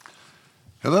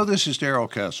Hello, this is Darrell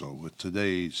Castle with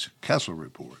today's Castle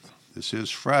Report. This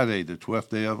is Friday, the 12th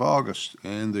day of August,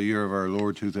 in the year of our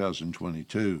Lord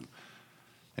 2022.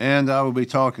 And I will be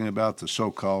talking about the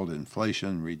so-called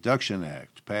Inflation Reduction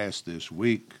Act passed this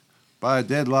week by a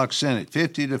deadlocked Senate,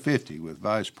 50-50, with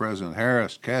Vice President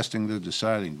Harris casting the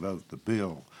deciding vote. The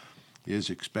bill is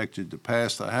expected to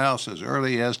pass the House as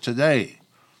early as today.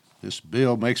 This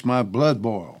bill makes my blood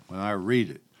boil when I read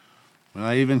it, when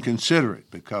I even consider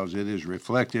it, because it is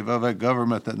reflective of a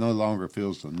government that no longer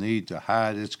feels the need to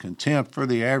hide its contempt for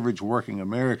the average working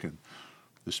American.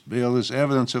 This bill is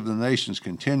evidence of the nation's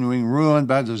continuing ruin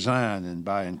by design and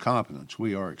by incompetence.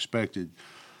 We are expected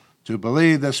to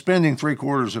believe that spending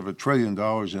 $750 billion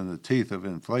in the teeth of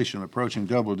inflation approaching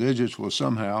double digits will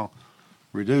somehow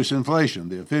reduce inflation.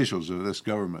 The officials of this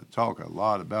government talk a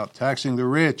lot about taxing the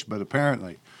rich, but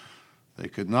apparently they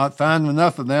could not find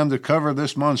enough of them to cover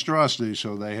this monstrosity,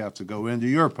 so they have to go into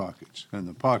your pockets and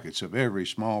the pockets of every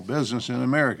small business in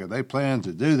America. They plan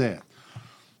to do that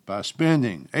by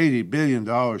spending $80 billion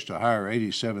to hire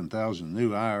 87,000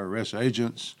 new IRS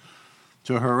agents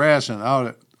to harass and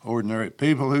audit ordinary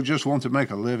people who just want to make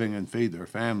a living and feed their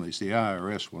families. The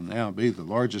IRS will now be the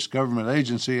largest government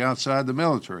agency outside the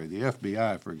military. The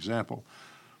FBI, for example,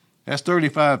 has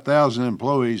 35,000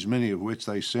 employees, many of which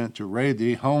they sent to raid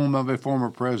the home of a former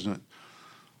president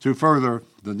to further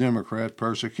the Democrat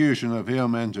persecution of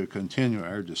him and to continue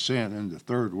our descent into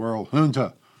third world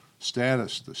junta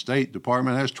status. The State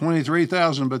Department has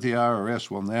 23,000, but the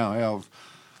IRS will now have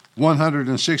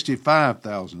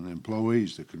 165,000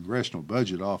 employees. The Congressional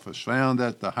Budget Office found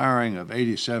that the hiring of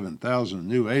 87,000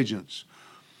 new agents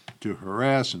to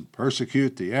harass and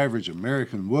persecute the average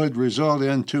American would result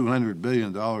in $200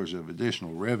 billion of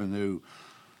additional revenue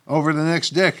over the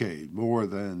next decade. More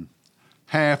than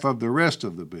half of the rest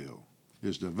of the bill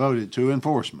is devoted to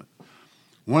enforcement.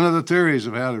 One of the theories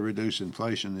of how to reduce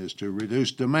inflation is to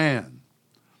reduce demand.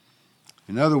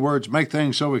 In other words, make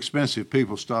things so expensive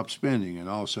people stop spending, and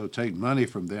also take money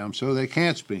from them so they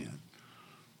can't spend.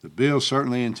 The bill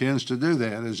certainly intends to do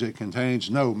that, as it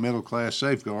contains no middle-class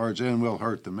safeguards and will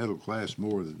hurt the middle class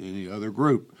more than any other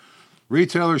group.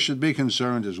 Retailers should be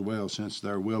concerned as well, since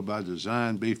there will, by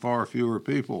design, be far fewer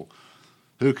people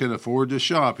who can afford to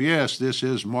shop. Yes, this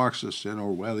is Marxist and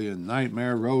Orwellian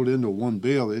nightmare rolled into one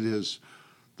bill. It is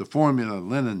the formula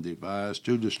Lenin devised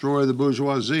to destroy the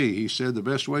bourgeoisie. He said the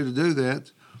best way to do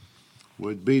that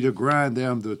would be to grind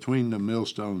them between the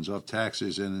millstones of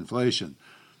taxes and inflation.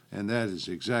 And that is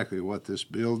exactly what this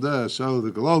bill does. So the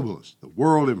globalists, the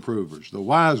world improvers, the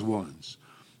wise ones,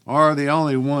 are the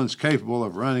only ones capable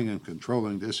of running and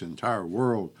controlling this entire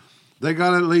world. They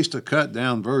got at least a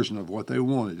cut-down version of what they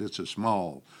wanted. It's a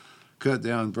small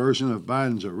cut-down version of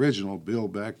Biden's original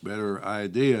Build Back Better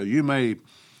idea. You may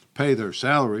pay their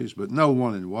salaries, but no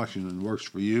one in Washington works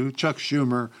for you. Chuck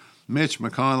Schumer, Mitch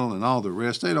McConnell, and all the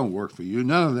rest, they don't work for you.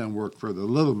 None of them work for the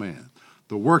little man,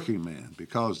 the working man,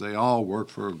 because they all work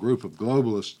for a group of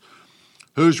globalists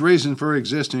whose reason for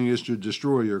existing is to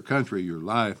destroy your country, your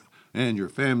life, and your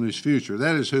family's future.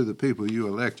 That is who the people you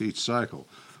elect each cycle,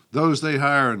 those they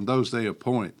hire and those they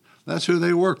appoint. That's who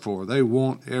they work for. They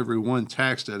want everyone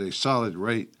taxed at a solid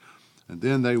rate, and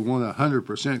then they want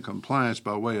 100% compliance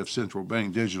by way of central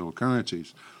bank digital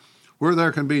currencies, where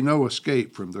there can be no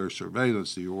escape from their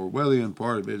surveillance. The Orwellian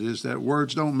part of it is that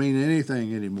words don't mean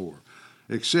anything anymore,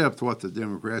 except what the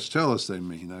Democrats tell us they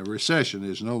mean. A recession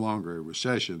is no longer a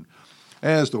recession,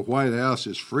 as the White House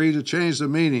is free to change the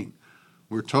meaning.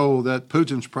 We're told that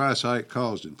Putin's price hike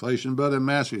caused inflation, but a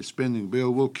massive spending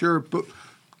bill will cure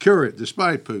it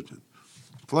despite Putin.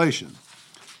 Inflation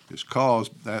is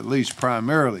caused, at least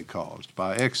primarily caused,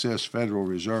 by excess Federal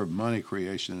Reserve money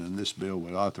creation, and this bill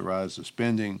would authorize the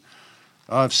spending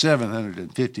of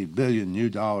 $750 billion new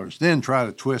dollars, then try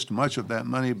to twist much of that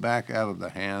money back out of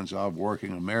the hands of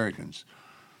working Americans.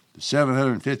 The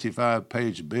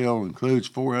 755-page bill includes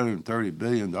 $430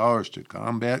 billion to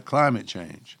combat climate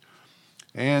change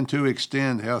and to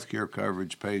extend health care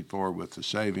coverage paid for with the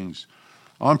savings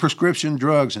on prescription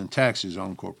drugs and taxes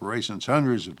on corporations,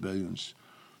 hundreds of billions,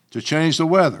 to change the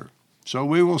weather. So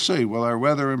we will see. Will our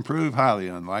weather improve? Highly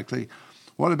unlikely.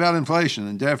 What about inflation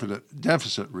and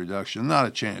deficit reduction? Not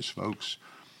a chance, folks.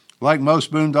 Like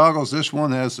most boondoggles, this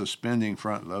one has the spending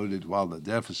front-loaded, while the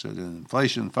deficit and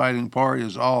inflation-fighting part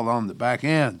is all on the back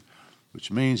end,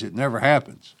 which means it never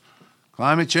happens.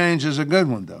 Climate change is a good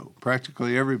one, though.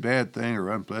 Practically every bad thing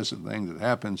or unpleasant thing that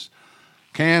happens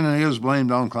can and is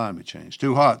blamed on climate change.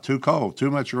 Too hot, too cold,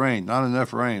 too much rain, not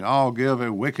enough rain, all give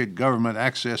a wicked government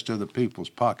access to the people's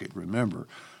pocket. Remember,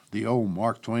 The old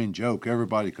Mark Twain joke,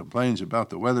 everybody complains about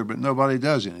the weather, but nobody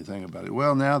does anything about it.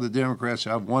 Well, now the Democrats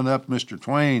have one-up Mr.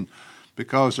 Twain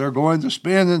because they're going to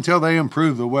spend until they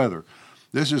improve the weather.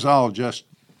 This is all just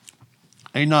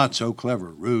a not-so-clever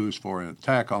ruse for an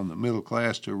attack on the middle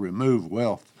class to remove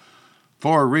wealth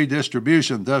for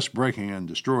redistribution, thus breaking and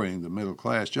destroying the middle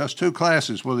class. Just two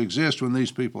classes will exist when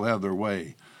these people have their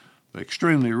way, the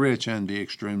extremely rich and the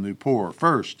extremely poor.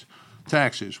 First,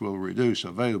 taxes will reduce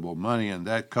available money, and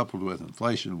that, coupled with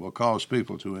inflation, will cause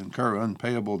people to incur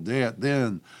unpayable debt,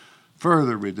 then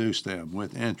further reduce them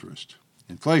with interest.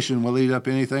 Inflation will eat up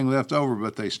anything left over,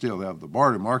 but they still have the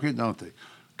barter market, don't they?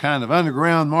 Kind of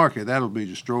underground market that'll be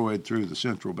destroyed through the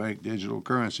central bank digital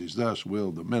currencies. Thus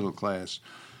will the middle class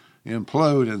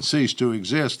implode and cease to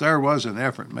exist. There was an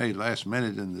effort made last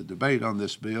minute in the debate on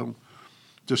this bill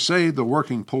to save the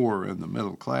working poor and the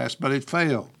middle class, but it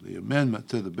failed. The amendment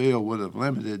to the bill would have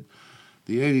limited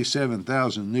the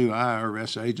 87,000 new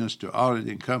IRS agents to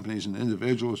auditing companies and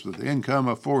individuals with an income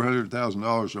of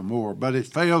 $400,000 or more, but it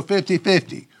failed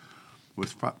 50-50,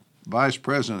 with Vice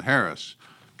President Harris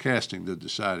casting the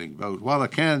deciding vote. While a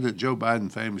candidate, Joe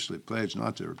Biden, famously pledged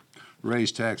not to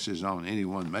raise taxes on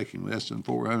anyone making less than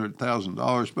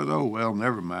 $400,000, but oh well,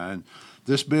 never mind.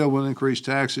 This bill will increase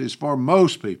taxes for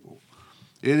most people.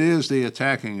 It is the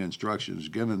attacking instructions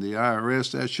given the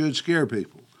IRS that should scare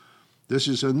people. This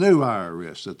is a new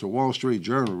IRS that the Wall Street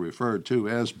Journal referred to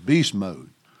as beast mode.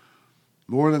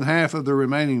 More than half of the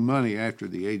remaining money after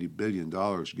the $80 billion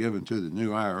given to the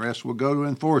new IRS will go to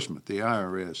enforcement. The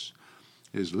IRS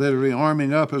is literally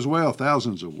arming up as well.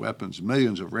 Thousands of weapons,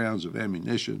 millions of rounds of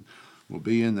ammunition will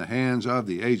be in the hands of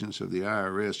the agents of the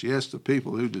IRS. Yes, the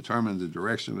people who determine the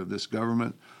direction of this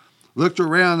government looked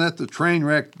around at the train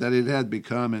wreck that it had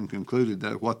become and concluded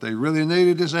that what they really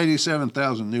needed is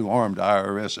 87,000 new armed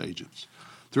IRS agents.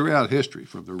 Throughout history,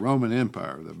 from the Roman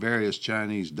Empire, the various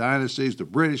Chinese dynasties, the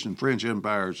British and French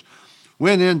empires,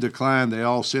 when in decline, they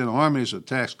all sent armies of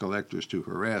tax collectors to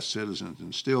harass citizens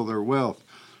and steal their wealth.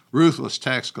 Ruthless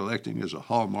tax collecting is a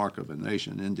hallmark of a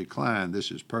nation in decline.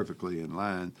 This is perfectly in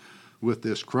line with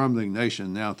this crumbling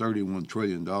nation, now $31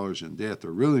 trillion in debt. The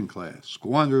ruling class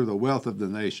squander the wealth of the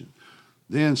nation,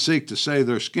 then seek to save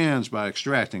their skins by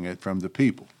extracting it from the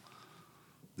people.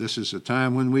 This is a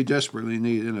time when we desperately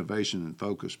need innovation and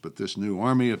focus, but this new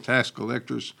army of tax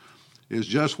collectors is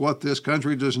just what this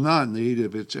country does not need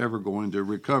if it's ever going to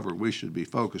recover. We should be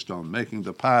focused on making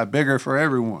the pie bigger for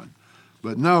everyone.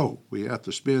 But no, we have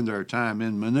to spend our time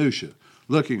in minutia,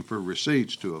 looking for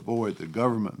receipts to avoid the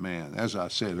government man. As I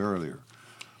said earlier,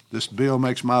 this bill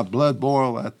makes my blood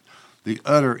boil at the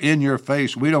utter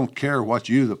in-your-face, we don't care what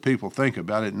you, the people, think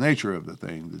about it, nature of the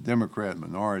thing. The Democrat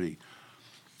minority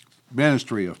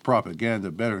ministry of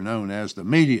propaganda, better known as the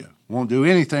media, won't do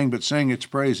anything but sing its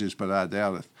praises, but I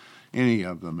doubt if any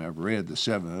of them have read the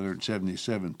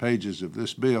 777 pages of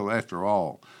this bill. After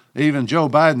all, even Joe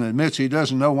Biden admits he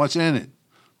doesn't know what's in it.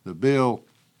 The bill,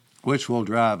 which will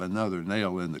drive another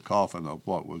nail in the coffin of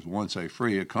what was once a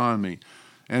free economy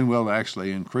and will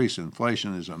actually increase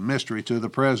inflation, is a mystery to the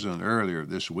president. Earlier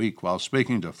this week, while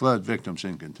speaking to flood victims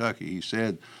in Kentucky, he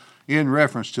said, in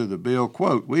reference to the bill,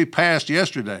 quote, "We passed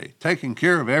yesterday, taking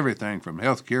care of everything from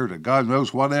health care to God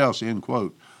knows what else," end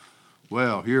quote.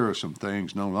 Well, here are some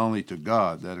things known only to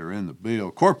God that are in the bill.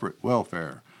 Corporate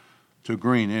welfare to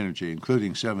green energy,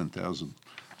 including $7,000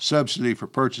 subsidy for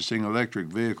purchasing electric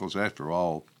vehicles. After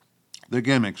all, the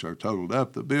gimmicks are totaled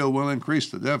up. The bill will increase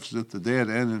the deficit, the debt,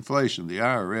 and inflation. The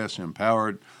IRS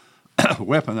empowered,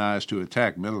 weaponized to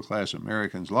attack middle-class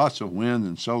Americans. Lots of wind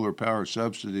and solar power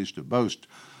subsidies to boast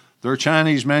their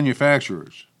Chinese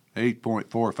manufacturers.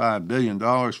 $8.45 billion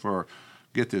for,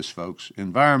 get this, folks,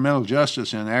 environmental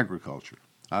justice in agriculture.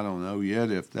 I don't know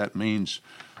yet if that means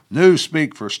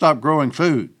newspeak for stop growing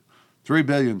food. $3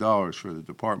 billion for the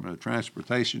Department of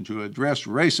Transportation to address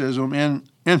racism in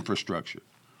infrastructure.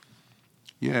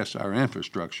 Yes, our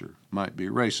infrastructure might be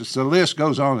racist. The list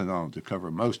goes on and on to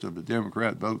cover most of the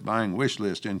Democrat vote-buying wish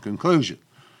list. In conclusion,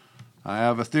 I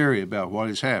have a theory about what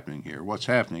is happening here, what's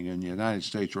happening in the United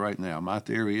States right now. My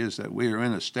theory is that we are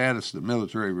in a status the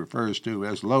military refers to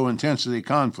as low-intensity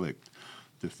conflict,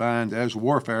 defined as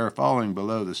warfare falling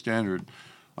below the standard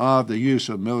of the use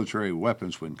of military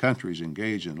weapons. When countries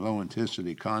engage in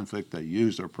low-intensity conflict, they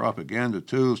use their propaganda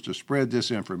tools to spread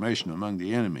disinformation among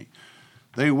the enemy.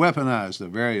 They weaponize the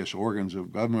various organs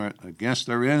of government against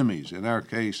their enemies. In our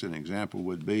case, an example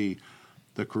would be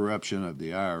the corruption of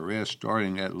the IRS,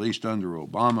 starting at least under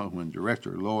Obama, when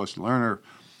Director Lois Lerner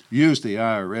used the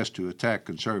IRS to attack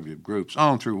conservative groups,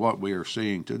 on through what we are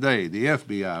seeing today. The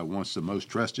FBI, once the most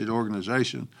trusted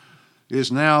organization is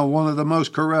now one of the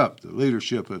most corrupt. The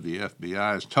leadership of the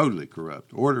FBI is totally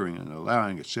corrupt, ordering and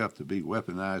allowing itself to be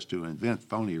weaponized to invent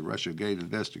phony Russiagate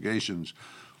investigations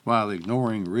while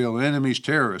ignoring real enemies.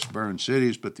 Terrorists burn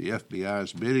cities, but the FBI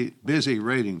is busy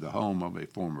raiding the home of a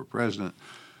former president.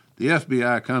 The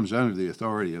FBI comes under the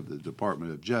authority of the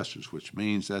Department of Justice, which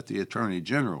means that the Attorney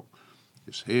General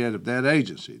is head of that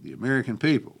agency. The American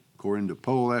people, according to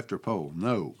poll after poll,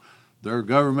 know their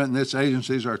government and its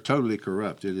agencies are totally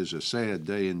corrupt. It is a sad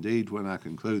day indeed when I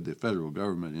conclude the federal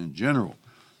government in general,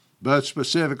 but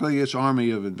specifically its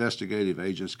army of investigative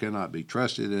agents, cannot be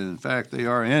trusted, and in fact they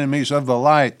are enemies of the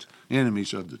light,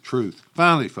 enemies of the truth.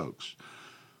 Finally, folks,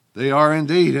 they are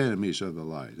indeed enemies of the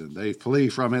light, and they flee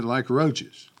from it like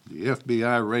roaches. The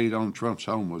FBI raid on Trump's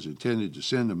home was intended to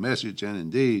send a message, and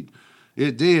indeed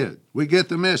it did. We get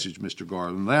the message, Mr.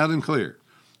 Garland, loud and clear.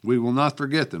 We will not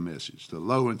forget the message. The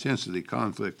low-intensity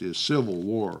conflict is civil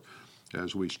war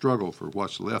as we struggle for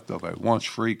what's left of a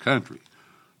once-free country.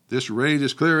 This raid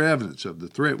is clear evidence of the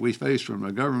threat we face from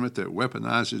a government that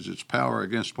weaponizes its power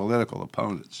against political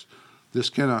opponents.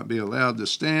 This cannot be allowed to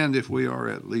stand if we are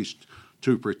at least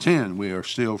to pretend we are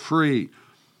still free.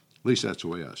 At least that's the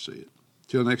way I see it.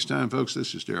 Till next time, folks,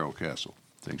 this is Darrell Castle.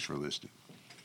 Thanks for listening.